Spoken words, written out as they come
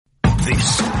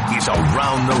This is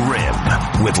Around the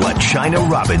Rim with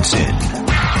LaChina Robinson.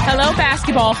 Hello,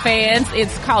 basketball fans.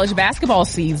 It's college basketball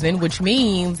season, which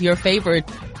means your favorite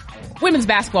women's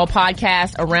basketball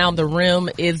podcast, Around the Rim,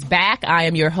 is back. I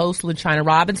am your host, LaChina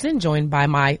Robinson, joined by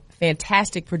my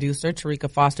fantastic producer,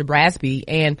 Tarika Foster-Brasby.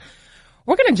 And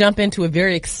we're going to jump into a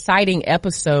very exciting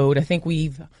episode. I think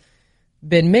we've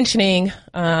been mentioning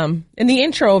in the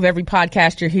intro of every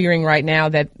podcast you're hearing right now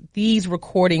that these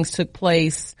recordings took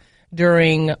place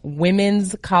during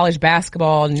Women's College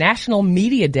Basketball National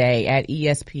Media Day at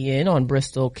ESPN on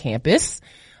Bristol campus,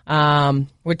 where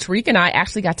Tariq and I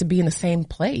actually got to be in the same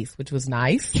place, which was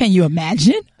nice. Can you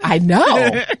imagine? I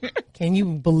know. Can you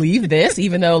believe this?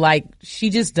 Even though, like, she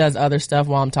just does other stuff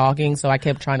while I'm talking, so I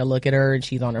kept trying to look at her and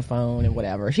she's on her phone and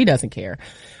whatever. She doesn't care.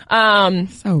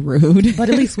 So rude. But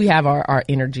at least we have our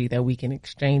energy that we can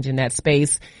exchange in that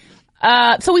space.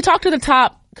 So we talked to the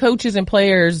top coaches and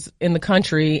players in the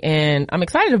country, and I'm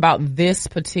excited about this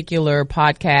particular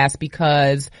podcast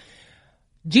because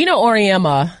Geno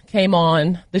Auriemma came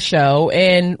on the show,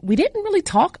 and we didn't really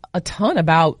talk a ton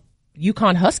about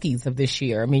UConn Huskies of this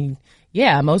year. I mean,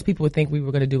 yeah, most people would think we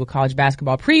were going to do a college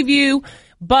basketball preview,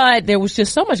 but there was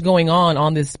just so much going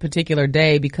on this particular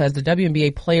day because the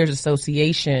WNBA Players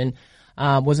Association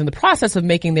was in the process of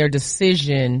making their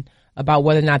decision about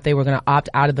whether or not they were going to opt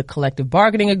out of the collective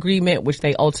bargaining agreement, which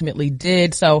they ultimately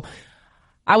did. So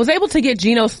I was able to get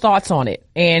Geno's thoughts on it,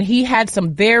 and he had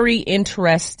some very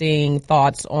interesting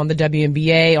thoughts on the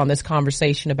WNBA, on this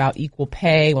conversation about equal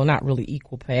pay. Well, not really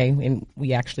equal pay, and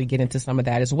we actually get into some of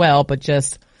that as well, but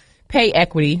just pay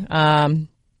equity in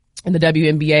the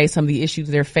WNBA, some of the issues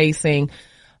they're facing.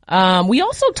 We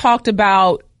also talked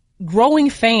about growing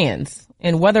fans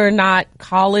and whether or not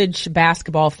college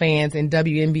basketball fans and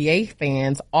WNBA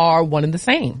fans are one and the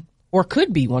same, or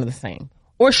could be one and the same,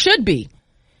 or should be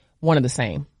one and the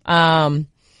same.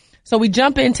 So we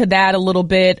jump into that a little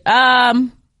bit,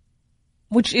 there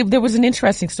was an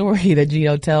interesting story that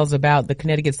Geno tells about the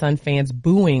Connecticut Sun fans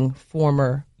booing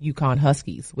former UConn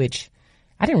Huskies, which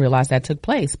I didn't realize that took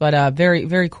place, but very,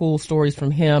 very cool stories from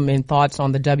him and thoughts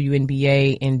on the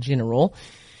WNBA in general.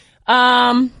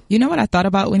 You know what I thought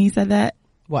about when he said that?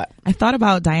 What? I thought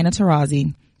about Diana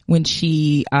Taurasi when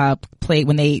she played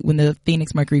when the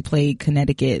Phoenix Mercury played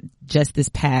Connecticut just this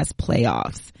past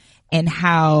playoffs, and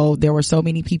how there were so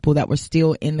many people that were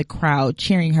still in the crowd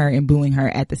cheering her and booing her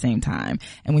at the same time.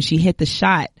 And when she hit the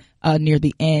shot near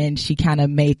the end, she kind of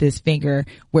made this finger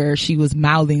where she was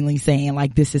mouthingly saying,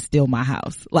 like, this is still my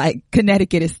house. Like,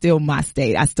 Connecticut is still my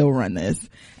state. I still run this.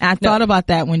 And I thought about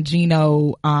that when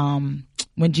Geno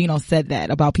said that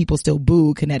about people still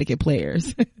boo Connecticut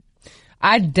players.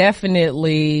 I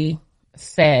definitely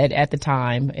said at the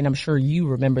time, and I'm sure you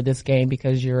remember this game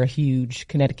because you're a huge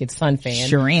Connecticut Sun fan.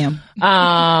 Sure am.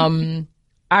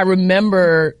 I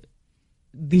remember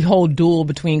the whole duel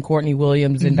between Courtney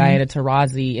Williams and Diana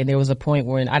Taurasi, and there was a point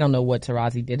where, and I don't know what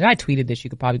Taurasi did, and I tweeted this, you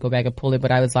could probably go back and pull it,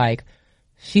 but I was like,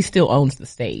 she still owns the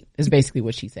state, is basically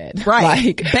what she said. Right.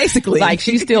 Like, basically. Like,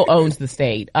 she still owns the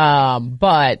state.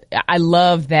 But I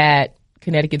love that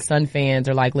Connecticut Sun fans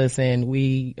are like, listen,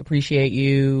 we appreciate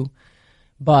you,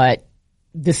 but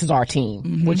this is our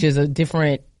team, which is a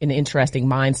different and interesting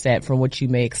mindset from what you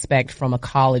may expect from a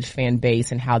college fan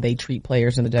base and how they treat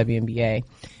players in the WNBA.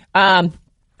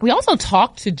 We also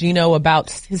talked to Geno about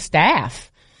his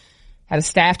staff. Had a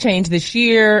staff change this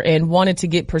year and wanted to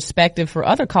get perspective for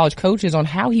other college coaches on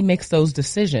how he makes those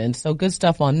decisions. So good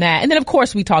stuff on that. And then, of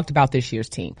course, we talked about this year's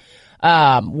team,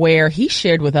 where he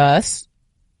shared with us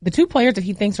the two players that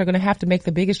he thinks are going to have to make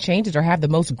the biggest changes or have the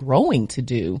most growing to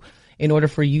do in order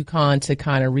for UConn to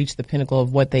kind of reach the pinnacle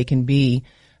of what they can be,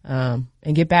 and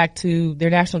get back to their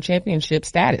national championship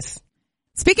status.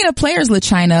 Speaking of players,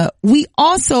 LaChina, we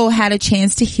also had a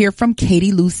chance to hear from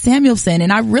Katie Lou Samuelson,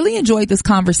 and I really enjoyed this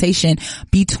conversation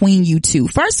between you two.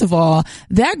 First of all,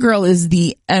 that girl is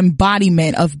the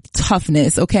embodiment of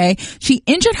toughness, okay? She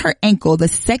injured her ankle the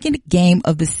second game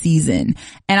of the season,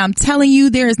 and I'm telling you,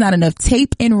 there is not enough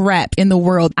tape and rep in the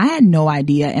world. I had no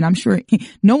idea, and I'm sure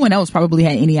no one else probably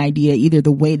had any idea either,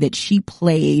 the way that she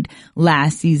played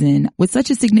last season with such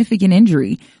a significant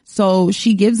injury. So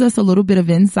she gives us a little bit of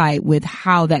insight with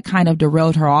how that kind of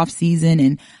derailed her off season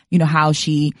and how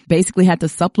she basically had to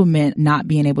supplement not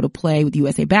being able to play with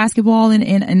USA basketball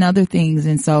and other things.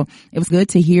 And so it was good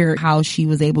to hear how she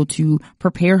was able to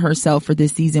prepare herself for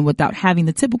this season without having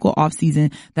the typical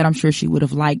offseason that I'm sure she would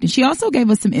have liked. And she also gave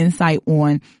us some insight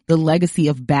on the legacy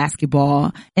of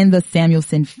basketball and the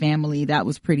Samuelson family. That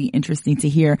was pretty interesting to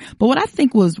hear. But what I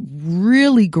think was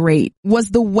really great was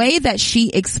the way that she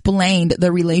explained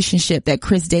the relationship that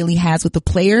Chris Daly has with the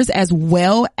players, as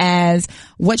well as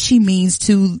what she means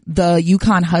to the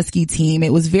UConn Husky team.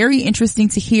 It was very interesting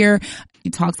to hear. She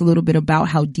talks a little bit about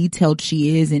how detailed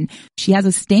she is, and she has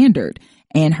a standard.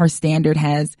 And her standard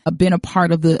has been a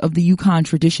part of the UConn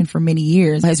tradition for many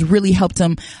years, has really helped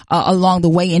them along the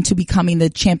way into becoming the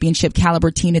championship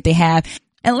caliber team that they have.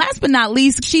 And last but not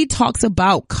least, she talks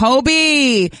about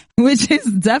Kobe, which is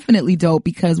definitely dope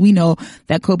because we know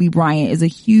that Kobe Bryant is a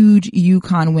huge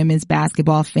UConn women's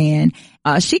basketball fan.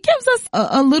 She gives us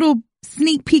a little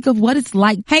sneak peek of what it's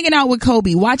like hanging out with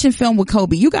Kobe, watching film with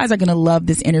Kobe. You guys are going to love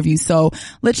this interview. So,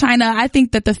 LaChina, I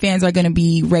think that the fans are going to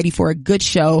be ready for a good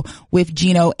show with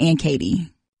Geno and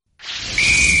Katie.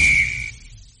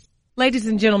 Ladies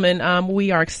and gentlemen,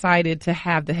 we are excited to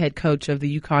have the head coach of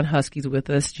the UConn Huskies with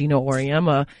us, Geno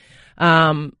Auriemma.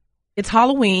 It's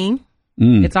Halloween.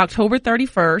 It's October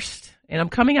 31st, and I'm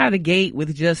coming out of the gate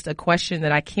with just a question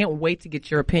that I can't wait to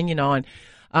get your opinion on.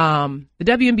 The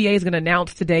WNBA is going to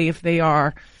announce today if they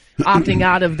are opting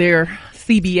out of their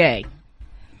CBA.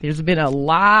 There's been a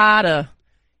lot of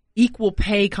equal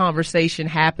pay conversation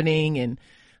happening, and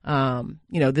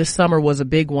this summer was a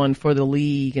big one for the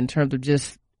league in terms of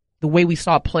just the way we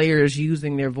saw players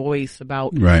using their voice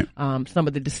about some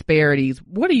of the disparities.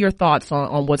 What are your thoughts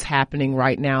on what's happening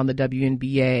right now in the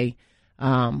WNBA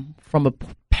from a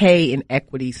pay and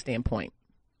equity standpoint?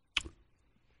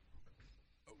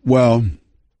 Well,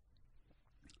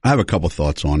 I have a couple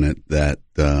thoughts on it that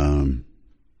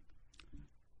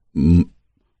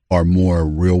are more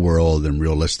real world and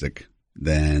realistic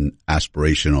than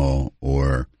aspirational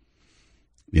or,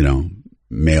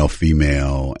 male,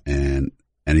 female, and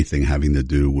anything having to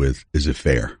do with, is it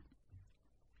fair?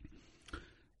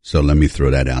 So let me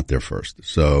throw that out there first.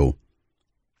 So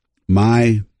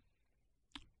my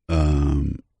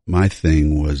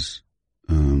thing was,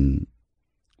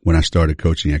 when I started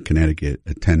coaching at Connecticut,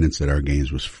 attendance at our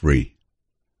games was free.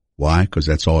 Why? Because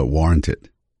that's all it warranted.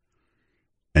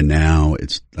 And now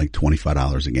it's like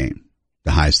 $25 a game, the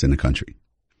highest in the country,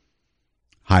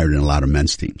 higher than a lot of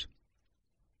men's teams.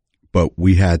 But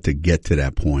we had to get to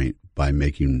that point by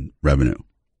making revenue.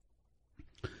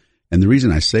 And the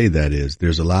reason I say that is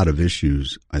there's a lot of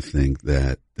issues, I think,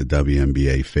 that the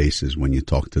WNBA faces when you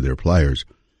talk to their players.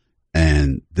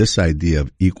 And this idea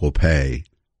of equal pay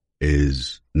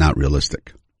is not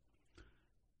realistic.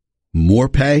 More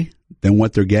pay than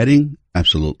what they're getting?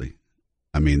 Absolutely.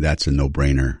 I mean, that's a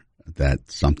no-brainer.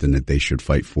 That's something that they should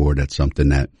fight for. That's something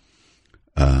that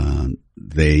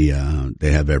they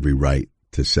have every right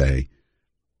to say,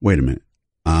 wait a minute,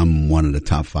 I'm one of the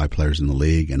top 5 players in the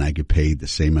league and I get paid the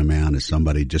same amount as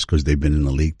somebody just because they've been in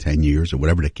the league 10 years or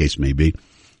whatever the case may be.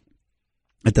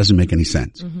 It doesn't make any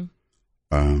sense.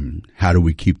 Mm-hmm. How do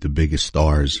we keep the biggest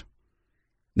stars?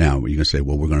 Now, you're going to say,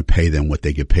 well, we're going to pay them what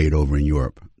they get paid over in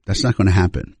Europe. That's not going to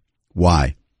happen.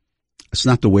 Why? It's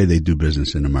not the way they do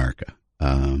business in America.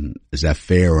 Is that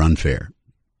fair or unfair?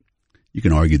 You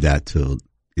can argue that till,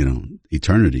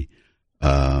 eternity.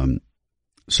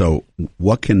 So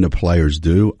what can the players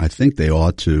do? I think they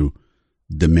ought to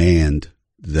demand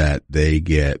that they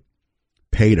get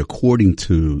paid according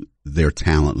to their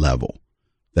talent level,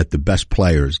 that the best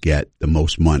players get the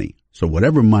most money. So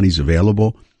whatever money's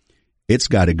available, it's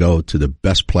got to go to the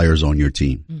best players on your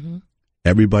team. Mm-hmm.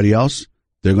 Everybody else,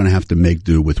 they're going to have to make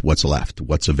do with what's left,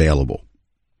 what's available.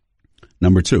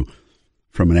 Number 2,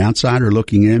 from an outsider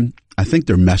looking in, I think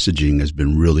their messaging has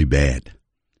been really bad.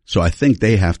 So I think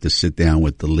they have to sit down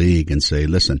with the league and say,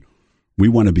 listen, we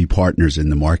want to be partners in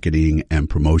the marketing and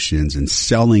promotions and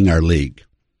selling our league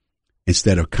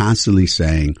instead of constantly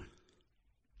saying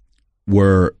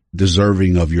we're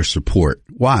deserving of your support.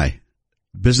 Why?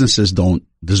 Businesses don't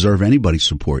deserve anybody's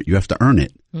support. You have to earn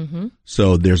it. Mm-hmm.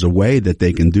 So there's a way that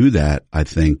they can do that, I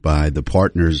think, by the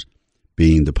partners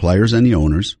being the players and the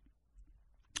owners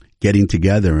getting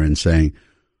together and saying,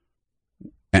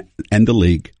 and the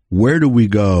league, where do we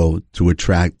go to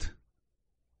attract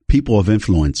people of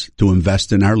influence to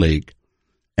invest in our league?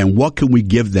 And what can we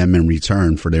give them in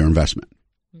return for their investment?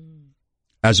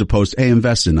 As opposed to, hey,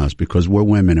 invest in us because we're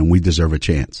women and we deserve a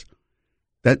chance.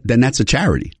 Then that's a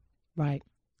charity. Right.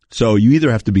 So you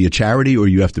either have to be a charity or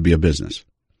you have to be a business.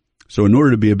 So in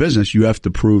order to be a business, you have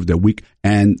to prove that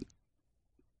and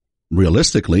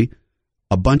realistically,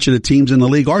 a bunch of the teams in the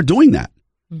league are doing that.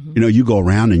 Mm-hmm. You know, you go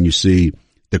around and you see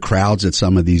the crowds at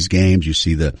some of these games. You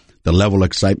see the level of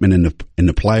excitement in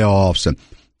the playoffs, and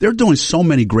they're doing so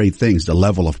many great things. The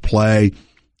level of play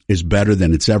is better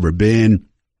than it's ever been.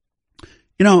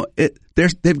 You know,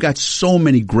 they've got so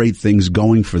many great things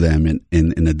going for them in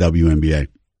the WNBA.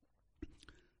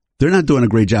 They're not doing a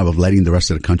great job of letting the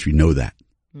rest of the country know that.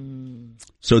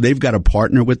 So they've got to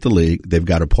partner with the league. They've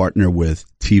got to partner with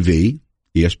TV,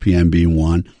 ESPN being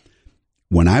one.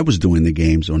 When I was doing the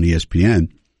games on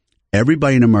ESPN,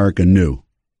 everybody in America knew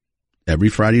every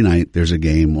Friday night there's a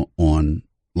game on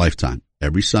Lifetime.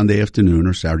 Every Sunday afternoon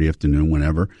or Saturday afternoon,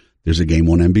 whenever, there's a game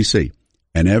on NBC.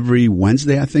 And every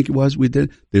Wednesday, I think it was,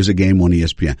 there's a game on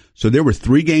ESPN. So there were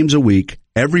 3 games a week,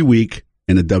 every week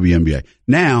in the WNBA.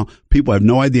 Now, people have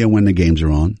no idea when the games are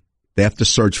on. They have to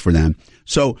search for them.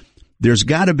 So there's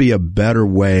got to be a better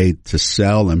way to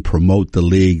sell and promote the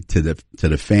league to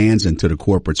the fans and to the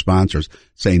corporate sponsors,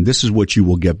 saying this is what you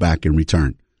will get back in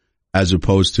return, as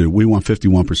opposed to we want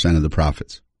 51% of the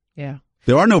profits. Yeah.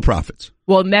 There are no profits.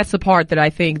 Well, and that's the part that I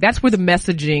think, that's where the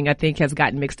messaging, I think, has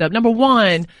gotten mixed up. Number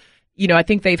one, you know, I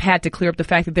think they've had to clear up the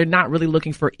fact that they're not really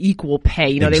looking for equal pay.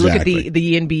 You know, Exactly. They look at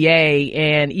the NBA,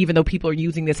 and even though people are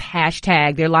using this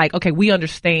hashtag, they're like, okay, we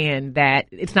understand that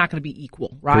it's not going to be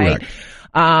equal, right?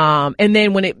 Correct. And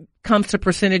then when it comes to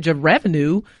percentage of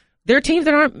revenue, there are teams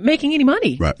that aren't making any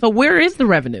money. Right. So where is the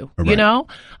revenue? Right. You know,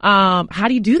 how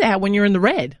do you do that when you're in the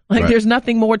red? Like, Right. There's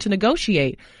nothing more to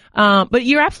negotiate. But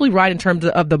you're absolutely right in terms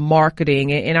of the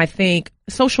marketing. And I think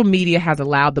social media has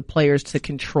allowed the players to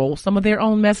control some of their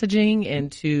own messaging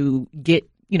and to get,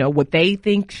 you know, what they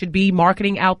think should be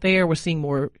marketing out there. We're seeing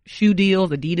more shoe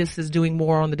deals. Adidas is doing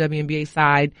more on the WNBA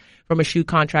side from a shoe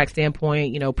contract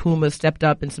standpoint. You know, Puma stepped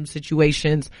up in some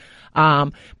situations.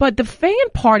 But the fan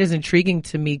part is intriguing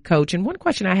to me, Coach. And one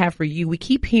question I have for you, we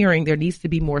keep hearing there needs to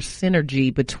be more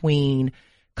synergy between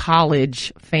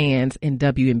college fans and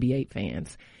WNBA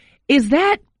fans. Is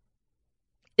that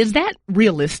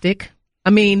realistic? I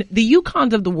mean, the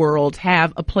UConns of the world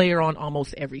have a player on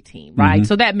almost every team, right? Mm-hmm.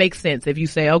 So that makes sense if you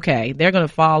say, okay, they're going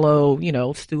to follow, you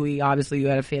know, Stewie, obviously you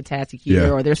had a fantastic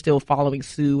year, or they're still following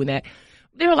Sue, and that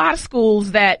there are a lot of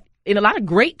schools that, and a lot of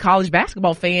great college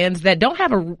basketball fans that don't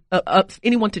have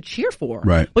anyone to cheer for.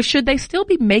 Right. But should they still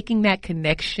be making that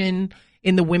connection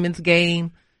in the women's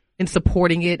game and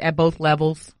supporting it at both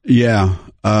levels? Yeah.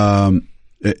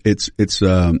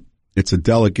 It's a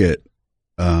delicate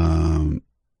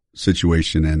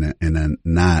situation and a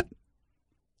not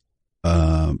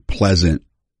pleasant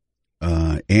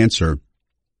answer,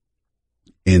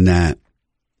 in that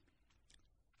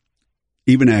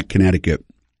even at Connecticut,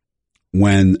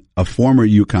 when a former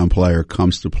UConn player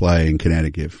comes to play in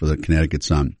Connecticut for the Connecticut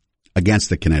Sun, against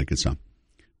the Connecticut Sun,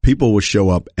 people will show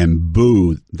up and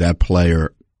boo that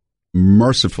player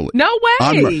mercifully. No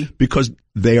way! Because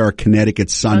they are Connecticut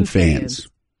Sun fans.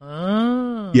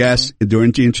 Oh. Yes,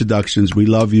 during the introductions, we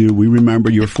love you. We remember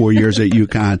your 4 years at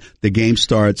UConn. The game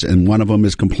starts and one of them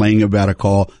is complaining about a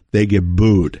call. They get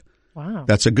booed. Wow.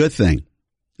 That's a good thing.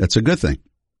 That's a good thing.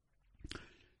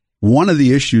 One of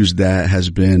the issues that has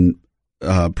been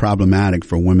problematic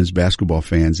for women's basketball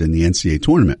fans in the NCAA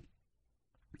tournament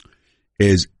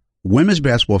is women's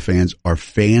basketball fans are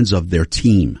fans of their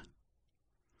team.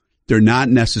 They're not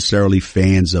necessarily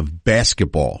fans of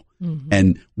basketball. Mm-hmm.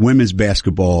 And women's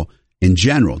basketball in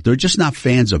general. They're just not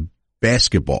fans of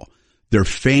basketball. They're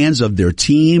fans of their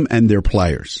team and their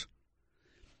players.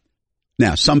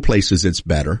 Now, some places it's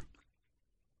better.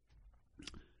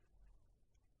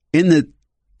 In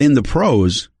the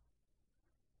pros,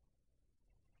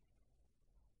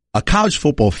 a college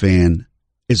football fan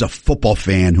is a football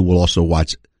fan who will also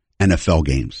watch NFL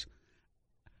games.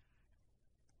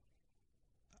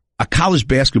 A college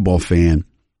basketball fan,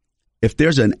 if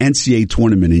there's an NCAA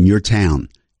tournament in your town,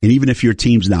 and even if your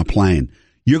team's not playing,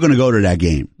 you're going to go to that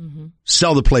game. Mm-hmm.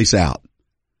 Sell the place out.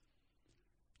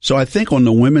 So I think on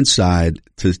the women's side,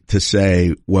 to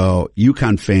say, well,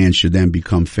 UConn fans should then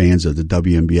become fans of the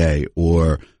WNBA,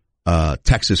 or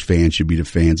Texas fans should be the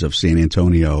fans of San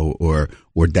Antonio or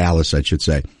Dallas, I should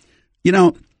say. You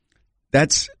know,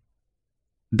 that's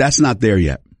not there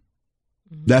yet.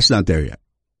 Mm-hmm. That's not there yet.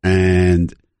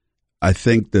 And I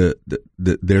think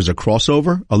there's a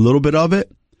crossover, a little bit of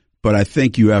it, but I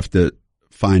think you have to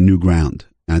find new ground.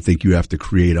 And I think you have to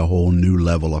create a whole new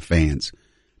level of fans.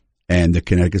 And the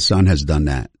Connecticut Sun has done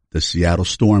that. The Seattle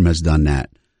Storm has done that.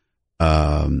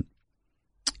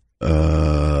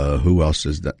 Who else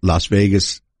is that? Las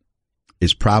Vegas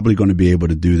is probably going to be able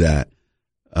to do that.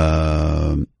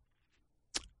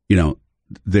 You know,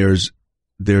 there's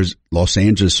Los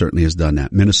Angeles certainly has done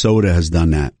that. Minnesota has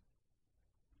done that.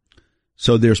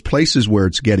 So there's places where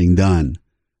it's getting done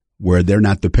where they're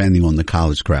not depending on the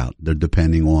college crowd. They're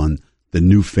depending on the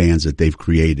new fans that they've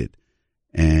created.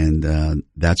 And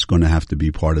that's going to have to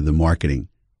be part of the marketing.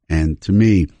 And to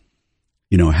me,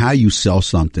 how you sell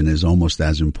something is almost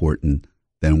as important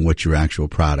than what your actual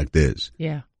product is.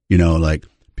 Yeah. Like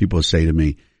people say to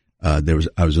me, I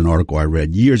was an article I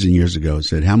read years and years ago. It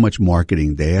said, how much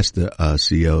marketing, they asked the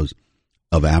CEOs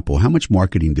of Apple, how much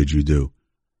marketing did you do?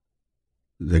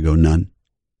 They go, none.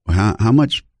 How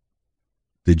much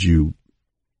did you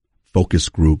focus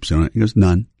groups? And he goes,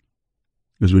 none.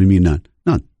 He goes, what do you mean none?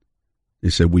 None. They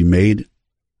said, we made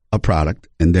a product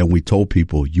and then we told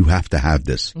people, you have to have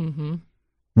this. Mm-hmm.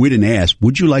 We didn't ask,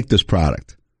 would you like this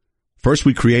product? First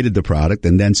we created the product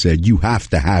and then said, you have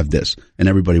to have this. And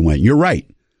everybody went, you're right.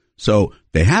 So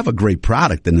they have a great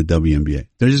product in the WNBA.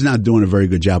 They're just not doing a very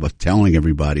good job of telling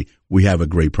everybody we have a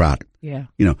great product. Yeah.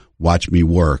 Watch me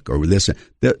work or this.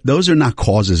 Those are not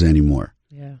causes anymore.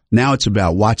 Yeah. Now it's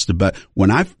about watch the best.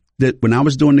 When I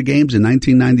was doing the games in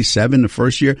 1997, the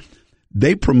first year,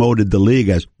 they promoted the league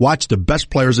as watch the best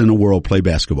players in the world play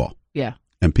basketball. Yeah.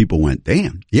 And people went,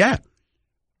 damn, yeah.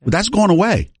 Well, that's going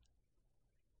away.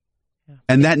 Yeah.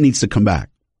 And that needs to come back.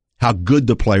 How good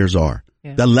the players are.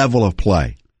 Yeah. The level of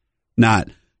play. Not,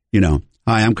 hi,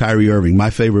 I'm Kyrie Irving.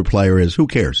 My favorite player is, who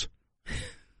cares?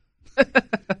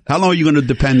 How long are you going to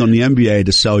depend on the NBA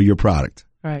to sell your product?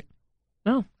 Right.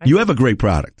 No. You have a great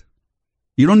product.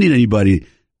 You don't need anybody,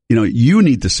 you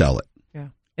need to sell it. Yeah.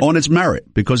 On its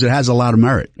merit, because it has a lot of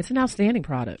merit. It's an outstanding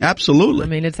product. Absolutely. I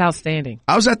mean, it's outstanding.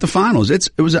 I was at the finals. It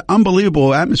was an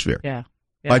unbelievable atmosphere. Yeah.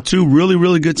 By two really,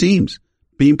 really good teams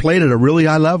being played at a really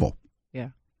high level. Yeah.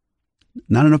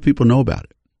 Not enough people know about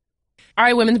it. All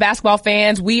right, women's basketball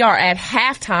fans, we are at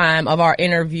halftime of our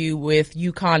interview with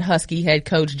UConn Husky head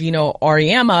coach Geno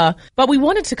Auriemma, but we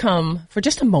wanted to come for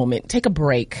just a moment, take a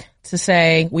break to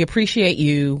say we appreciate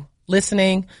you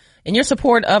listening and your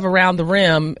support of Around the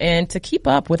Rim. And to keep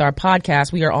up with our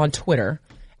podcast, we are on Twitter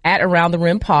at Around the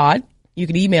Rim Pod. You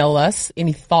can email us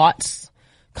any thoughts,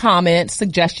 comments,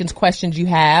 suggestions, questions you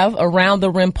have,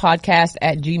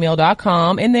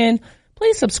 aroundtherimpodcast@gmail.com. And then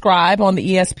please subscribe on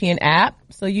the ESPN app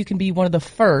so you can be one of the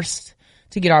first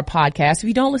to get our podcast. If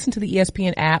you don't listen to the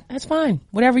ESPN app, that's fine.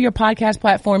 Whatever your podcast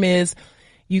platform is,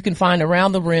 you can find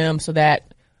Around the Rim so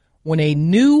that when a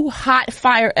new hot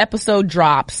fire episode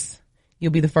drops,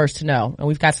 you'll be the first to know. And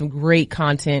we've got some great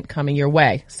content coming your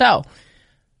way. So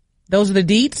those are the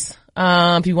deets.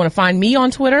 If you want to find me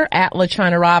on Twitter at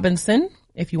LaChina Robinson,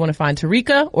 if you want to find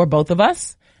Tarika or both of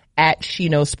us at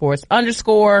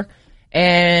SheKnowsSports_.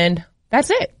 And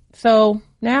that's it. So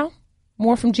now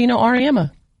more from Geno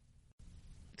Auriemma.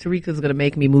 Tarika's going to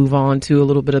make me move on to a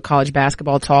little bit of college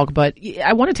basketball talk, but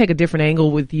I want to take a different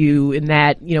angle with you in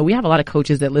that, we have a lot of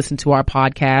coaches that listen to our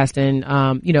podcast, and,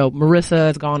 Marissa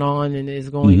has gone on and is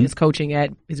is coaching at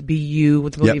BU,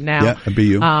 what's going to leave now. Yeah, at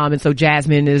BU. And so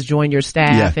Jasmine has joined your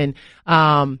staff, and,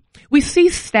 we see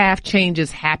staff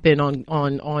changes happen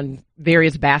on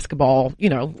various basketball,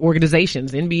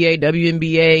 organizations, NBA,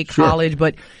 WNBA, college,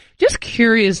 but just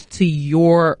curious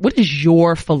what is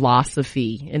your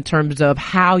philosophy in terms of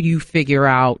how you figure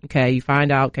out, you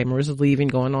find out, Marissa's leaving,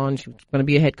 going on, she's going to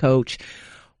be a head coach,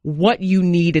 what you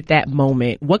need at that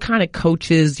moment, what kind of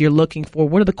coaches you're looking for,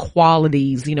 what are the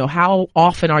qualities, how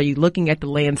often are you looking at the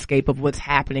landscape of what's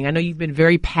happening? I know you've been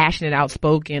very passionate,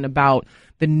 outspoken about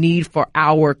the need for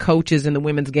our coaches in the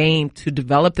women's game to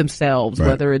develop themselves, right,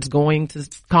 whether it's going to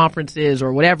conferences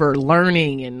or whatever,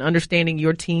 learning and understanding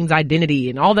your team's identity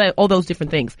and all those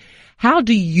different things. How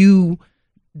do you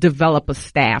develop a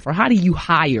staff, or how do you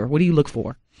hire? What do you look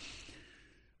for?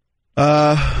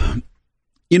 It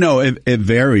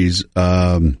varies.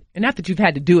 And not that you've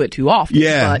had to do it too often.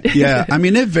 Yeah. But. Yeah. I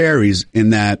mean, it varies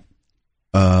in that,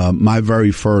 my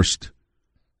very first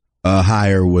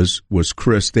hire was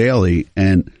Chris Daly,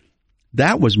 and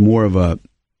that was more of a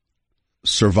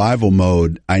survival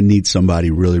mode. I need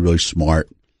somebody really, really smart,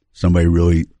 somebody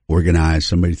really organized,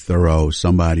 somebody thorough,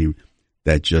 somebody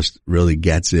that just really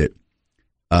gets it.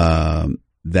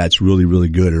 That's really, really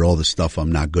good at all the stuff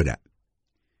I'm not good at.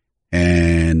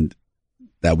 And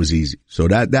that was easy. So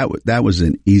that was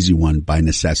an easy one by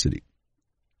necessity.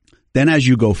 Then as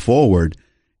you go forward,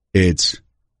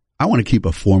 I want to keep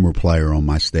a former player on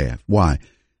my staff. Why?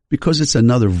 Because it's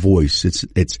another voice.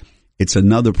 It's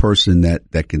another person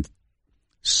that can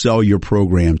sell your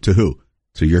program to who?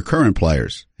 To your current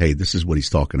players. Hey, this is what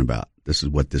he's talking about. This is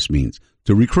what this means.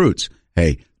 To recruits.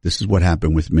 Hey, this is what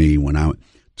happened with me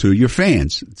to your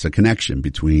fans. It's a connection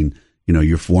between,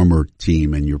 your former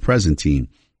team and your present team.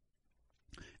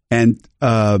 And,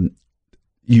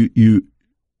 you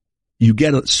you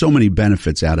get so many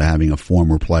benefits out of having a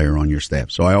former player on your staff.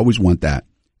 So I always want that,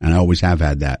 and I always have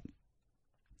had that.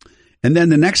 And then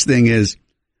the next thing is,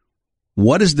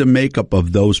 what is the makeup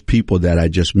of those people that I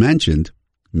just mentioned,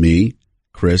 me,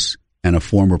 Chris, and a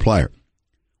former player?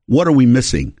 What are we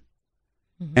missing?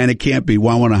 Mm-hmm. And it can't be,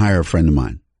 well, I want to hire a friend of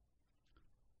mine.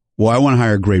 Well, I want to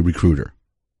hire a great recruiter.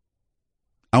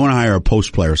 I want to hire a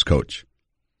post-players coach.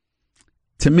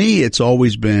 To me, it's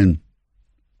always been,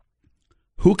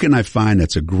 who can I find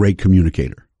that's a great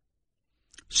communicator?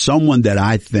 Someone that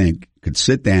I think could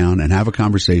sit down and have a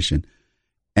conversation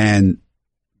and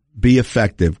be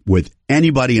effective with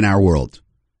anybody in our world.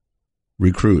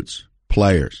 Recruits,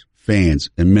 players,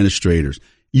 fans, administrators,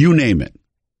 you name it.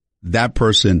 That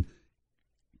person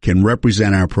can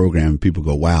represent our program and people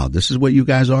go, wow, this is what you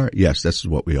guys are? Yes, this is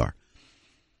what we are.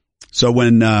 So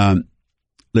when,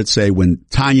 let's say when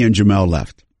Tanya and Jamel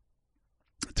left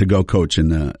to go coach in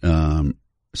the,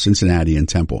 Cincinnati and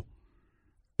Temple,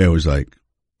 it was like,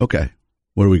 okay,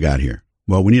 what do we got here?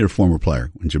 Well, we need a former player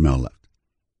when Jamel left.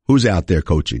 Who's out there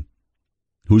coaching?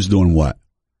 Who's doing what?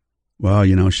 Well,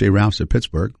 Shea Ralph's at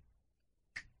Pittsburgh.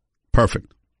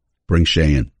 Perfect. Bring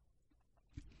Shea in.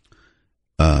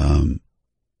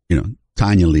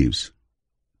 Tanya leaves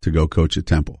to go coach at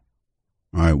Temple.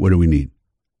 All right, what do we need?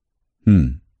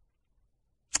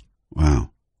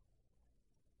 Wow.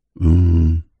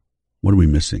 What are we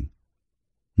missing?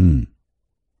 And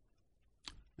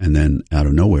then out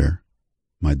of nowhere,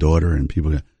 my daughter and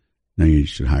people go, no, you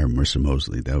should hire Marissa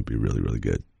Mosley. That would be really, really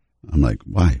good. I'm like,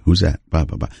 why? Who's that? Blah,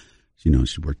 blah, blah. She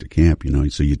worked at camp,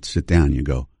 so you sit down and you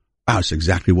go, wow, it's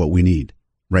exactly what we need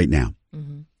right now.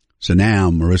 Mm-hmm. So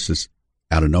now Marissa's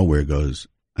out of nowhere goes,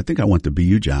 I think I want the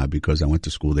BU job because I went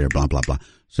to school there, blah, blah, blah.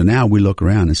 So now we look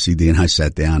around and CD and I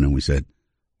sat down and we said,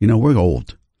 we're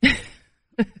old.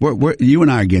 You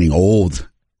and I are getting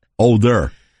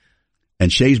older.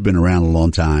 And Shea's been around a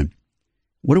long time.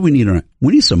 What do we need?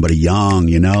 We need somebody young,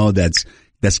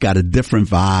 that's got a different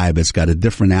vibe. It's got a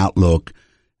different outlook.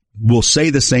 We'll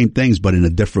say the same things, but in a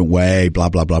different way, blah,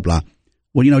 blah, blah, blah.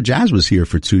 Well, Jazz was here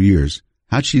for 2 years.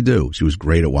 How'd she do? She was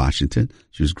great at Washington.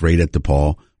 She was great at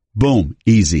DePaul. Boom,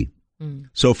 easy.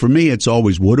 So for me, it's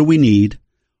always, what do we need?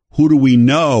 Who do we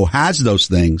know has those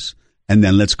things? And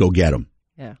then let's go get them.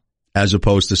 Yeah. As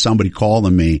opposed to somebody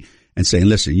calling me and saying,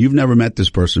 listen, you've never met this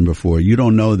person before. You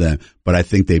don't know them, but I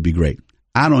think they'd be great.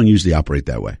 I don't usually operate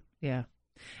that way. Yeah.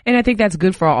 And I think that's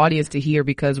good for our audience to hear,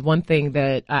 because one thing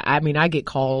that, I get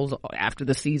calls after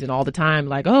the season all the time,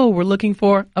 like, oh, we're looking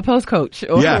for a post coach,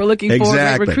 or we're looking for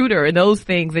a great recruiter, and those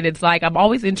things. And it's like, I'm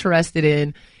always interested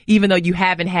in, even though you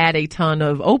haven't had a ton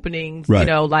of openings, right,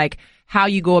 like how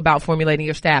you go about formulating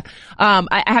your staff.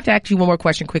 I have to ask you one more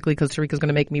question quickly, because Tarika's going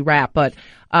to make me wrap. But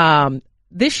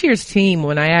this year's team,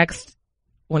 when I asked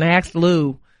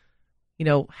Lou,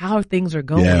 how things are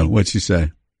going. Yeah, what'd she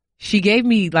say? She gave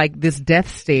me like this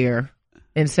death stare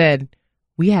and said,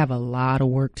 we have a lot of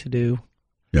work to do.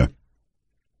 Yeah.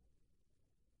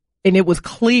 And it was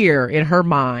clear in her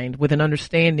mind, with an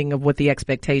understanding of what the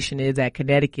expectation is at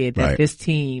Connecticut, that this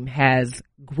team has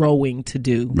growing to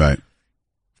do. Right.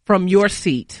 From your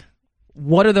seat,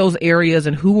 what are those areas,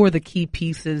 and who are the key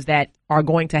pieces that are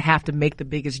going to have to make the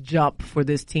biggest jump for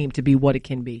this team to be what it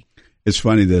can be? It's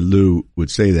funny that Lou would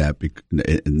say that,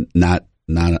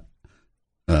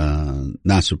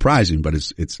 not surprising, but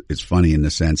it's funny in the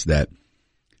sense that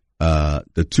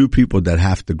the two people that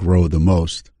have to grow the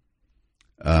most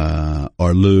are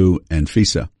Lou and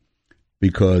Fisa,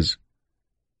 because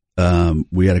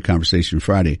we had a conversation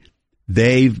Friday.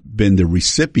 They've been the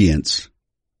recipients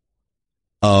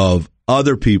of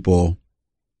other people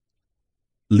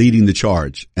leading the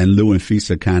charge, and Lou and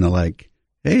Fisa kind of like,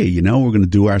 hey, we're going to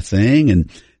do our thing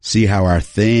and see how our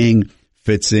thing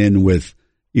fits in with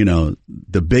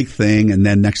the big thing. And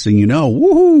then next thing you know,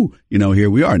 woohoo, here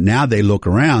we are. Now they look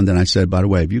around, and I said, by the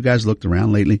way, have you guys looked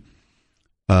around lately?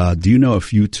 Do you know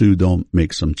if you two don't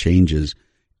make some changes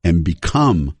and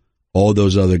become all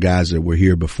those other guys that were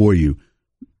here before you,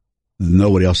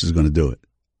 nobody else is going to do it?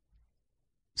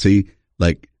 See,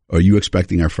 like, are you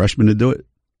expecting our freshmen to do it?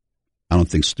 I don't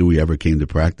think Stewie ever came to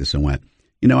practice and went,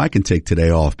 I can take today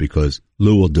off because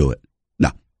Lou will do it. No,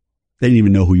 they didn't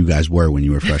even know who you guys were when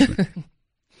you were freshmen.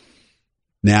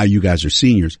 Now you guys are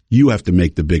seniors. You have to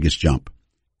make the biggest jump.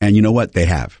 And you know what? They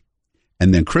have.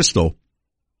 And then Crystal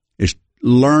is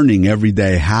learning every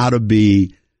day how to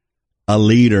be a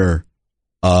leader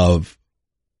of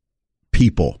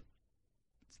people.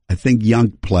 I think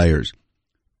young players,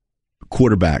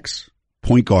 quarterbacks,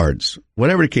 point guards,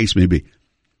 whatever the case may be,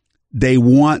 they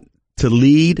want to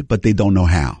lead, but they don't know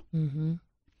how. Mm-hmm.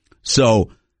 So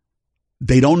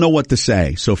they don't know what to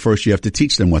say. So first you have to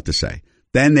teach them what to say.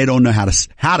 Then they don't know how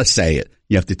to say it.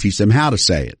 You have to teach them how to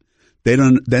say it. They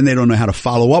don't know how to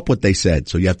follow up what they said.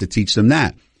 So you have to teach them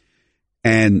that.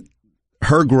 And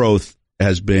her growth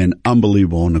has been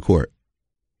unbelievable on the court.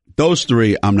 Those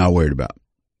three I'm not worried about.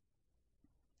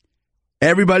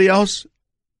 Everybody else,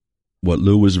 what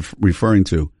Lou was referring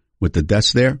to with the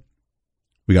deaths there,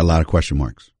 we got a lot of question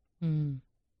marks.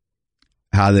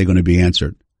 How are they going to be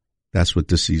answered? That's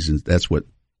what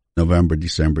November,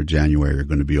 December, January are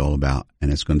going to be all about.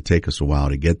 And it's going to take us a while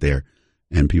to get there.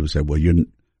 And people said, well, you're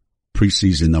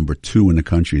preseason number 2 in the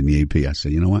country in the AP. I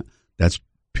said, you know what? That's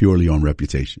purely on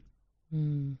reputation,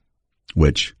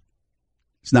 which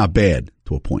it's not bad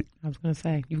to a point. I was going to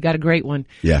say, you've got a great one.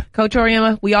 Yeah. Coach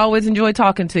Auriemma, we always enjoy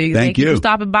talking to you. Thank you for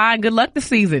stopping by, and good luck this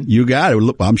season. You got it.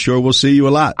 Look, I'm sure we'll see you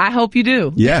a lot. I hope you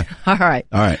do. Yeah. All right.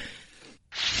 All right.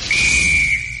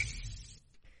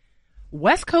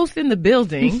 West Coast in the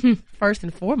building, first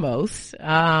and foremost.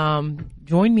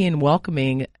 Join me in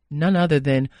welcoming none other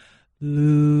than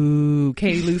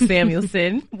Katie Lou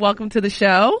Samuelson. Welcome to the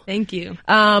show. Thank you.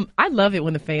 I love it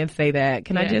when the fans say that.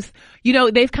 Can I just,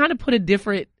 they've kind of put a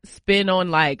different spin on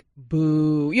like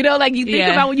boo. Like you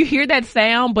think about when you hear that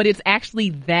sound, but it's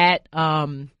actually that,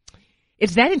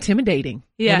 it's that intimidating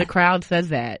when the crowd says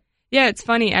that. Yeah, it's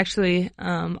funny actually.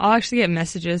 I'll actually get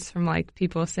messages from like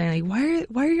people saying like,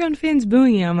 why are your own fans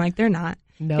booing you? I'm like, they're not.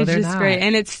 No, it's they're just not. great.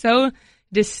 And it's so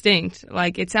distinct.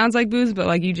 Like it sounds like boos, but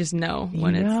like you just know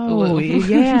when it's the Lou.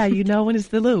 Yeah, you know when it's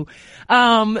the Lou.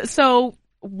 So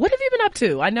what have you been up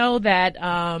to? I know that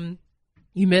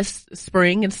you missed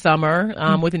spring and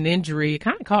summer with an injury. It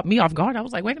kind of caught me off guard. I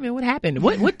was like, wait a minute, what happened?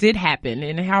 What did happen,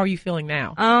 and how are you feeling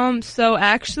now? So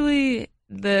actually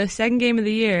the second game of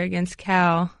the year against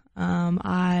Cal,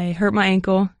 I hurt my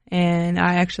ankle and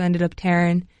I actually ended up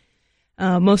tearing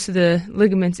most of the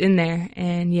ligaments in there.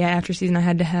 And after season I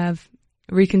had to have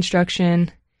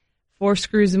reconstruction, 4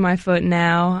 screws in my foot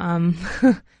now.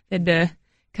 Had to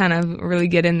kind of really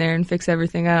get in there and fix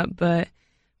everything up. But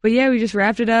yeah, we just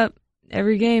wrapped it up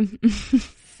every game.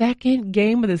 Second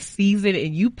game of the season,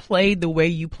 and you played the way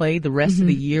you played the rest of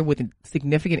the year with a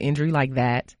significant injury like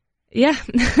that. Yeah.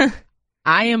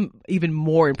 I am even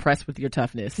more impressed with your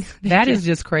toughness. That is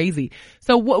just crazy.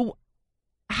 So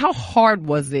how hard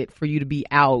was it for you to be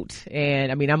out?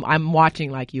 And I mean, I'm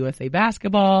watching like USA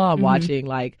basketball. I'm watching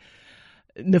like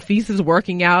Nafisa's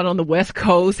working out on the West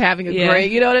Coast, having a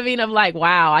great, you know what I mean? I'm like,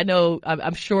 wow,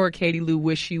 I'm sure Katie Lou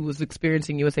wished she was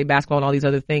experiencing USA basketball and all these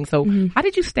other things. So how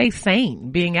did you stay sane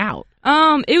being out?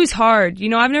 It was hard.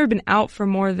 I've never been out for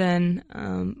more than,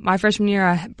 my freshman year.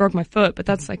 I broke my foot, but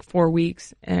that's like 4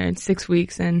 weeks and 6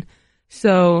 weeks. And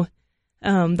so,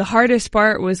 the hardest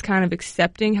part was kind of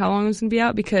accepting how long I was going to be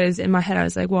out, because in my head I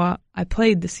was like, well, I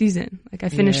played the season. Like I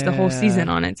finished the whole season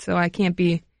on it. So I can't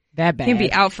be that bad. Can't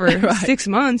be out for right. 6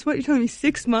 months. What, you're telling me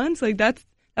 6 months? Like that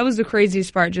was the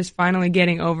craziest part, just finally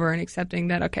getting over and accepting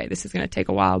that, okay, this is going to take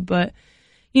a while, but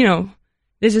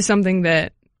this is something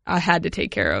that I had to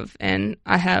take care of. And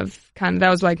I have that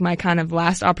was like my kind of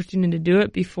last opportunity to do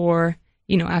it before,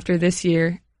 after this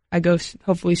year, I go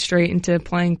hopefully straight into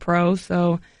playing pro.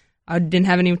 So I didn't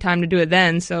have any time to do it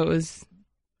then. So it was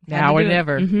now or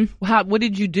never. Well, what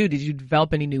did you do? Did you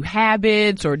develop any new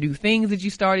habits or new things that you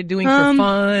started doing for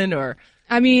fun? Or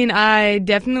I mean, I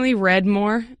definitely read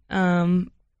more.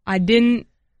 I didn't,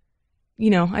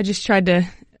 I just tried to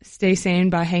stay sane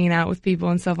by hanging out with people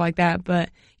and stuff like that. But,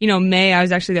 May, I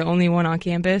was actually the only one on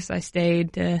campus. I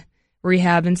stayed to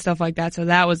rehab and stuff like that. So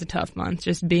that was a tough month,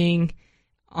 just being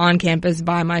on campus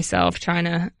by myself, trying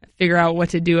to figure out what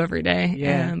to do every day.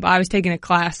 Yeah. But I was taking a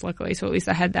class, luckily, so at least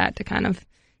I had that to kind of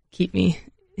keep me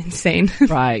insane.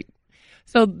 Right.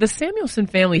 So the Samuelson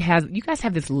family you guys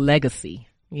have this legacy,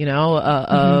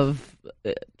 of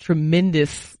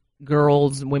tremendous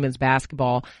girls and women's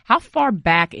basketball. How far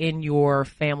back in your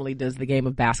family does the game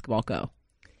of basketball go?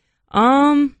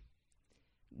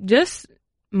 Just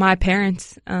my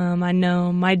parents. I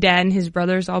know my dad and his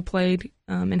brothers all played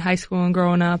in high school and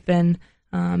growing up, and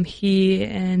he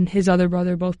and his other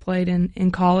brother both played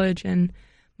in college, and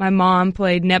my mom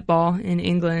played netball in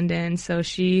England, and so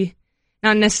she,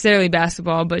 not necessarily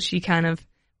basketball, but she kind of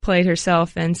played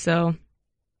herself, and so,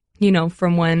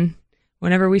 from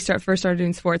whenever we first started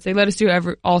doing sports, they let us do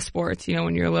all sports,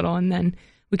 when you're little, and then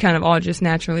we kind of all just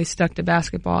naturally stuck to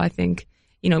basketball. I think,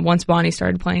 once Bonnie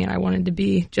started playing it, I wanted to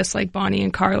be just like Bonnie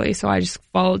and Carly. So I just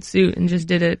followed suit and just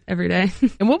did it every day.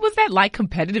 And what was that like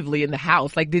competitively in the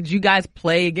house? Like, did you guys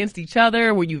play against each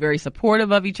other? Were you very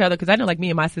supportive of each other? Because I know, like,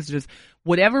 me and my sisters,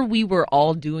 whatever we were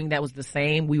all doing that was the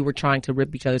same, we were trying to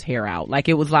rip each other's hair out. Like,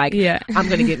 it was like, I'm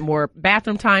going to get more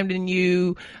bathroom time than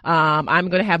you. I'm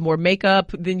going to have more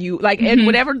makeup than you. Like, and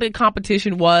whatever the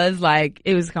competition was, like.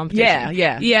 It was competition.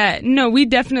 Yeah. No, we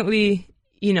definitely,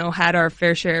 had our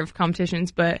fair share of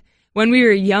competitions. But when we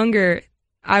were younger,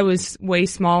 I was way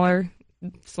smaller,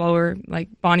 slower. Like,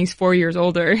 Bonnie's 4 years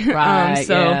older. Right.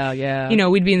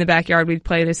 We'd be in the backyard. We'd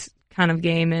play this kind of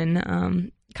game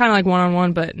and kind of like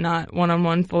one-on-one, but not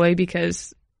one-on-one fully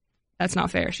because that's not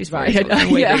fair. She's 4 years older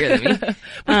and way bigger than me. Which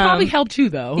probably helped you,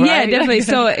 though, right? Yeah, definitely.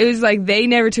 So it was like they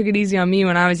never took it easy on me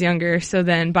when I was younger. So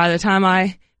then by the time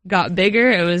I got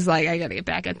bigger, it was like I got to get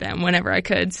back at them whenever I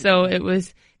could. So it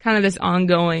was kind of this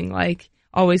ongoing, like,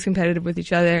 always competitive with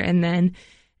each other. And then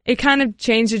it kind of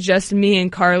changed to just me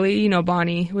and Carly.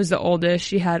 Bonnie was the oldest.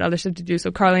 She had other stuff to do.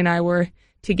 So Carly and I were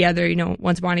together.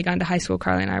 Once Bonnie got into high school,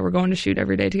 Carly and I were going to shoot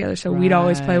every day together. So we'd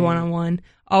always play one-on-one,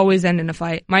 always end in a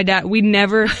fight. My dad, we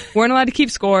never weren't allowed to keep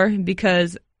score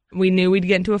because we knew we'd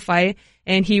get into a fight.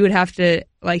 And he would have to,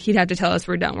 he'd have to tell us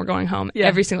we're done, we're going home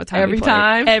every single time. Every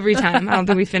time? Every time. I don't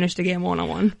think we finished a game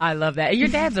one-on-one. I love that. And your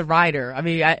dad's a writer. I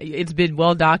mean, it's been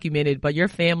well documented, but your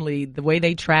family, the way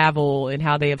they travel and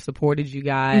how they have supported you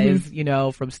guys,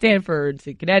 from Stanford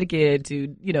to Connecticut to,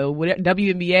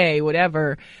 WNBA,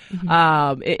 whatever,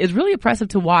 it's really impressive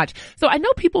to watch. So I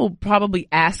know people probably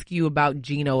ask you about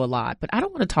Geno a lot, but I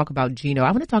don't want to talk about Geno.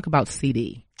 I want to talk about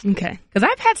CD. Okay. Because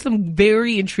I've had some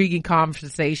very intriguing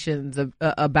conversations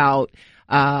about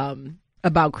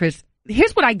Chris.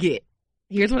 Here's what I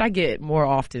get more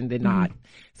often than not.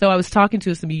 So I was talking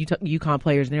to some UConn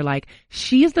players, and they're like,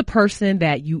 she is the person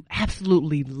that you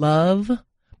absolutely love,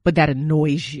 but that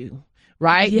annoys you.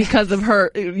 Right? Yes. Because of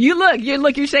her,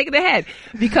 you're shaking the head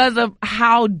because of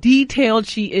how detailed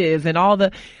she is and all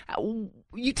the,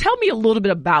 you tell me a little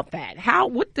bit about that.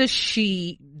 What does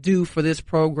she do for this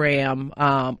program,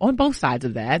 on both sides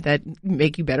of that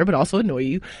make you better, but also annoy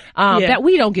you, that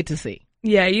we don't get to see?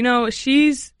 Yeah.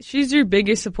 She's your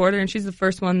biggest supporter, and she's the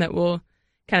first one that will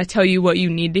kind of tell you what you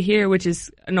need to hear, which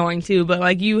is annoying too, but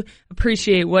like you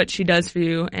appreciate what she does for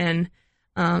you. And,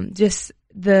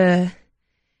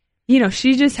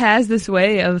 she just has this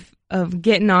way of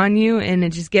getting on you, and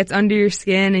it just gets under your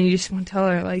skin, and you just want to tell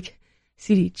her, like,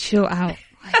 CD, chill out.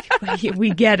 Like, we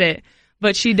get it.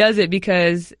 But she does it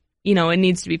because, it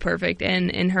needs to be perfect.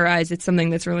 And in her eyes, it's something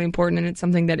that's really important, and it's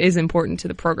something that is important to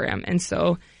the program. And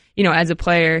so, as a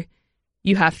player,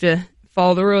 you have to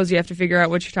follow the rules. You have to figure out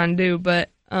what you're trying to do. But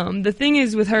the thing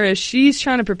is with her is she's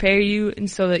trying to prepare you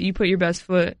and so that you put your best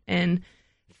foot and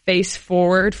face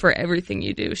forward for everything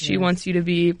you do. She wants you to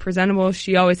be presentable.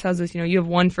 She always tells us, you have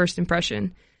one first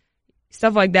impression.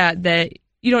 Stuff like that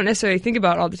you don't necessarily think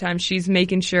about all the time. She's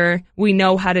making sure we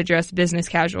know how to dress business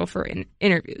casual for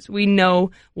interviews. We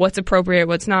know what's appropriate,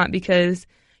 what's not, because,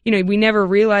 we never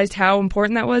realized how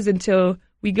important that was until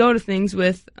we go to things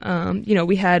with,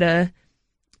 we had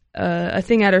a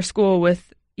thing at our school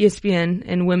with ESPN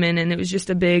and women, and it was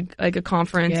just a big, like, a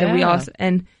conference. Yeah.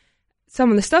 And some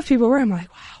of the stuff people were, I'm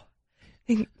like, wow,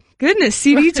 thank goodness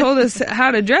CD told us how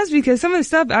to dress, because some of the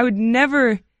stuff I would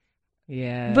never.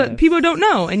 Yeah. But people don't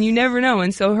know, and you never know.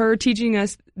 And so her teaching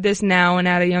us this now and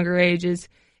at a younger age is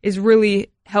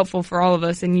really helpful for all of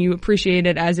us, and you appreciate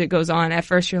it as it goes on. At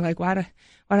first you're like, why do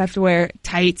I have to wear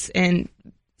tights and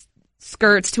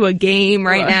skirts to a game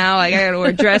right now? Like, I gotta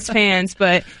wear dress pants,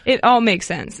 but it all makes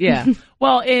sense. Yeah.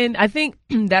 Well, and I think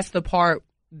that's the part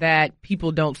that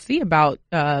people don't see about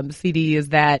CD is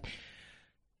that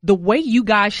the way you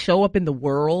guys show up in the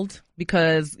world,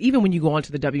 because even when you go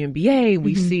onto the WNBA,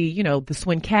 we see, the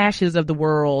Swin Cashes of the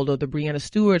world, or the Breanna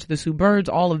Stewarts, the Sue Birds,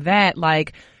 all of that,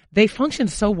 like, they function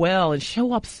so well and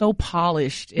show up so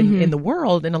polished in the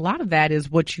world. And a lot of that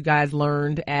is what you guys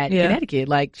learned at Connecticut.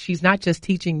 Like, she's not just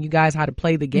teaching you guys how to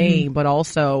play the game, but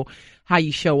also how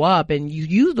you show up. And you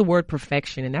use the word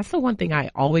perfection. And that's the one thing I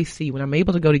always see when I'm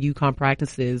able to go to UConn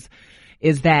practices,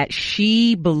 is that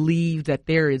she believes that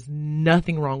there is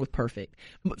nothing wrong with perfect.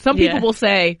 Some people will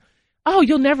say, oh,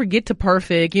 you'll never get to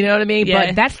perfect, you know what I mean? Yeah.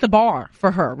 But that's the bar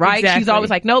for her, right? Exactly. She's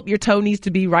always like, nope, your toe needs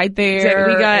to be right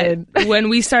there. Exactly. When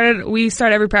we start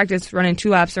every practice running 2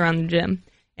 laps around the gym,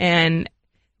 and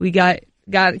we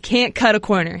can't cut a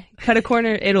corner. Cut a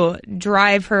corner, it'll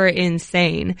drive her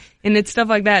insane. And it's stuff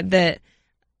like that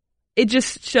it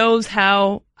just shows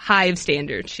how high of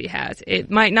standards she has. It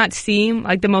might not seem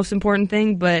like the most important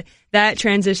thing, but that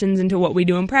transitions into what we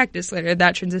do in practice later.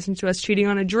 That transitions to us cheating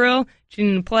on a drill,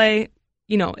 cheating a play.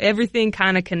 Everything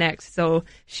kind of connects. So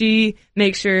she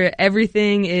makes sure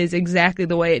everything is exactly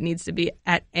the way it needs to be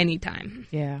at any time.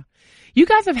 Yeah. You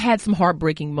guys have had some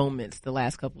heartbreaking moments the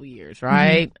last couple of years,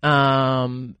 right?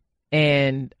 Mm-hmm.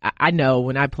 And I know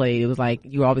when I played, it was like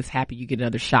you're always happy you get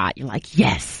another shot. You're like,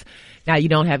 yes. Now you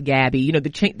don't have Gabby.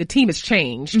 The team has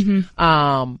changed.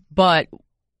 Mm-hmm. But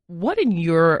what, in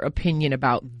your opinion,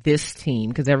 about this team,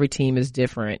 because every team is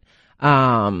different,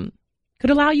 could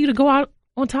allow you to go out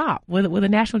on top with a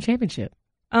national championship?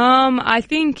 I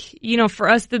think, for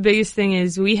us, the biggest thing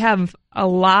is we have a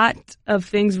lot of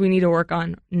things we need to work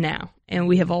on now. And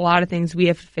we have a lot of things we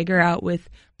have to figure out with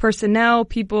personnel,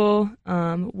 people,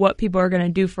 what people are going to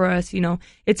do for us.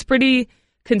 It's pretty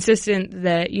consistent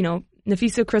that,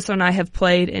 Nafisa, Crystal, and I have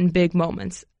played in big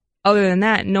moments. Other than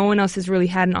that, no one else has really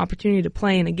had an opportunity to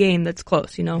play in a game that's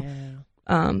close,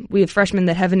 Yeah. We have freshmen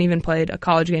that haven't even played a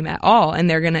college game at all, and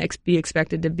they're going to be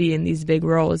expected to be in these big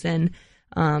roles. And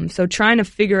so trying to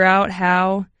figure out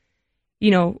how,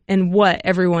 and what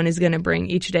everyone is going to bring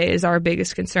each day is our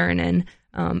biggest concern. And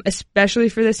especially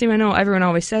for this team, I know everyone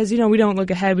always says, we don't look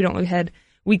ahead.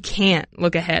 We can't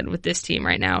look ahead with this team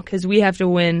right now because we have to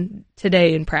win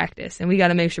today in practice, and we got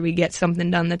to make sure we get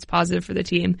something done that's positive for the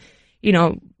team.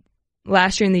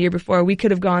 Last year and the year before, we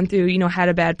could have gone through, had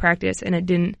a bad practice, and it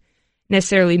didn't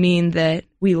necessarily mean that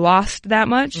we lost that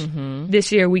much. Mm-hmm.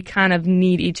 This year, we kind of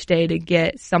need each day to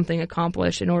get something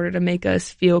accomplished in order to make us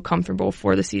feel comfortable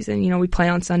for the season. We play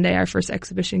on Sunday, our first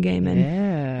exhibition game,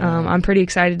 and I'm pretty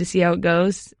excited to see how it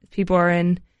goes. People are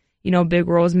in, big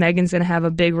roles. Megan's going to have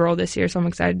a big role this year, so I'm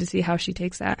excited to see how she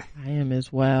takes that. I am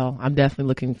as well. I'm definitely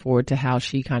looking forward to how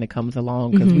she kind of comes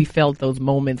along because we felt those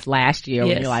moments last year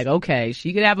when you're like, okay,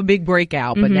 she could have a big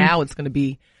breakout, but now it's going to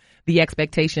be the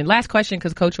expectation. Last question,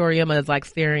 because Coach Auriemma is like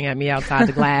staring at me outside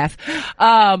the glass.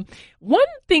 One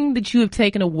thing that you have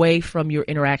taken away from your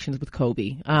interactions with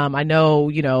Kobe, I know,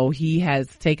 he has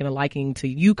taken a liking to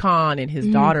UConn, and his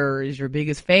daughter is your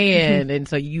biggest fan, and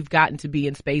so you've gotten to be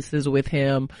in spaces with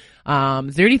him.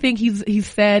 Is there anything he's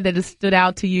said that has stood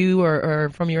out to you or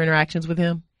from your interactions with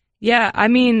him? Yeah, I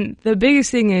mean, the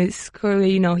biggest thing is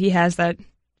clearly, he has that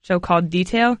show called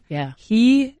Detail. Yeah.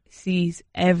 He sees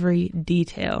every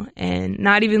detail, and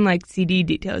not even like CD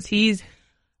details.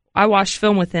 I watched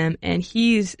film with him, and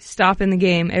he's stopping the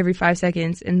game every 5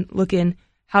 seconds and looking,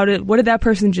 what did that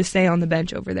person just say on the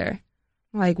bench over there?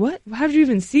 I'm like, what? How did you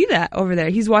even see that over there?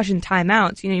 He's watching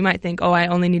timeouts. You might think, I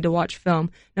only need to watch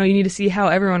film. No, you need to see how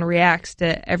everyone reacts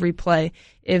to every play.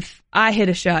 If I hit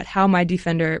a shot, how my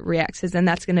defender reacts, because then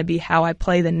that's going to be how I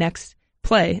play the next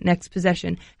play, next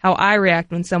possession, how I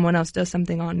react when someone else does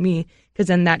something on me, because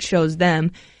then that shows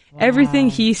them. Wow. Everything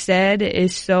he said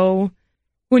is so,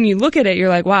 when you look at it, you're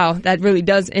like, wow, that really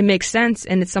does, it makes sense,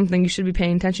 and it's something you should be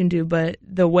paying attention to, but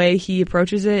the way he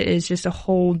approaches it is just a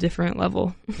whole different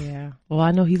level. Yeah. Well,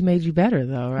 I know he's made you better,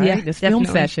 though, right? Yeah, this definitely.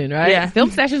 film session, right? Yeah. Film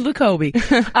sessions with Kobe.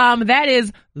 That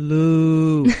is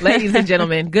Lou. Ladies and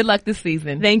gentlemen, good luck this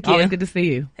season. Thank you. Always good to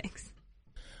see you. Thanks.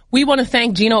 We want to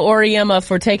thank Geno Auriemma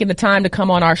for taking the time to come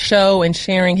on our show and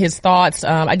sharing his thoughts.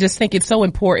 I just think it's so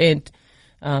important.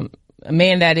 A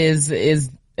man that is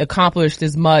accomplished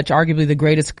as much, arguably the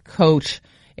greatest coach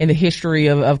in the history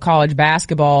of college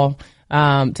basketball,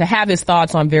 to have his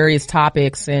thoughts on various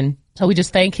topics. And so we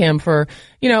just thank him for,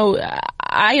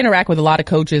 I interact with a lot of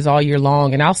coaches all year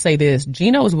long, and I'll say this,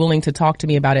 Geno is willing to talk to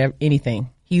me about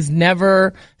anything. He's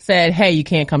never said, hey, you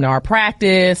can't come to our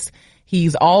practice.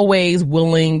 He's always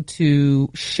willing to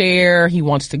share. He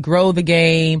wants to grow the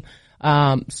game.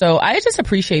 So I just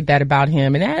appreciate that about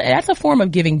him. And that's a form of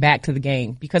giving back to the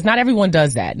game, because not everyone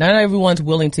does that. Not everyone's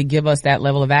willing to give us that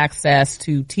level of access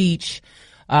to teach.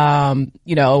 Should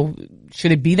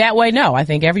it be that way? No, I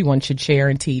think everyone should share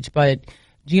and teach. But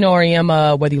Geno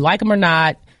Auriemma, whether you like him or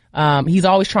not, he's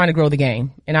always trying to grow the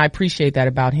game. And I appreciate that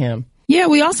about him. Yeah,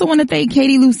 we also want to thank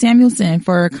Katie Lou Samuelson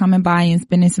for coming by and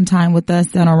spending some time with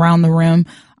us and Around the Rim.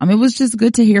 It was just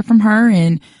good to hear from her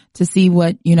and to see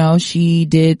what, she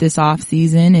did this off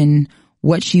season and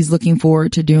what she's looking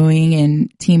forward to doing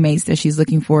and teammates that she's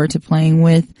looking forward to playing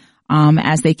with,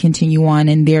 as they continue on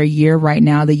in their year. Right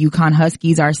now, the UConn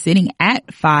Huskies are sitting at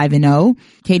 5-0.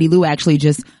 Katie Lou actually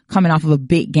just coming off of a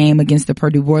big game against the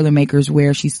Purdue Boilermakers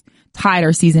where she's tied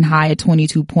her season high at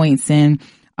 22 points, and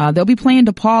they'll be playing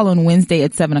DePaul on Wednesday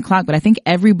at 7:00, but I think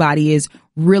everybody is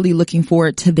really looking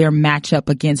forward to their matchup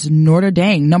against Notre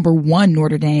Dame, number 1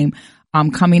 Notre Dame,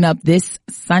 coming up this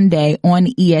Sunday on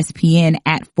ESPN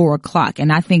at 4:00.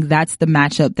 And I think that's the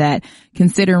matchup that,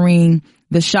 considering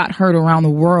the shot heard around the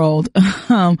world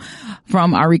from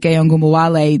Arike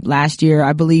Ogunbowale last year,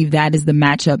 I believe that is the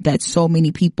matchup that so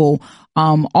many people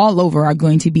all over are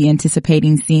going to be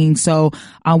anticipating seeing. So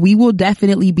we will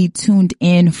definitely be tuned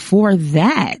in for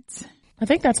that. I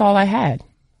think that's all I had.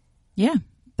 Yeah,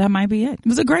 that might be it. It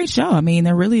was a great show. I mean,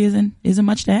 there really isn't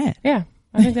much to add. Yeah,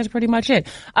 I think that's pretty much it.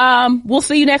 We'll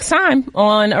see you next time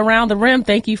on Around the Rim.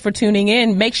 Thank you for tuning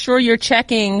in. Make sure you're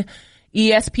checking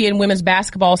ESPN women's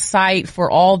basketball site for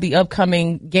all the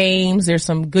upcoming games. There's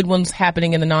some good ones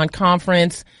happening in the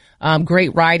non-conference.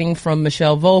 Great writing from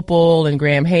Michelle Vopel and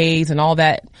Graham Hayes and all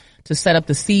that to set up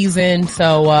the season.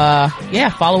 So,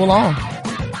 follow along.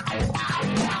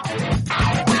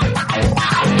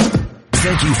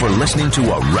 Thank you for listening to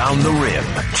Around the Rim.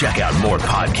 Check out more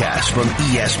podcasts from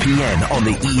ESPN on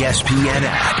the ESPN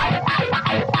app.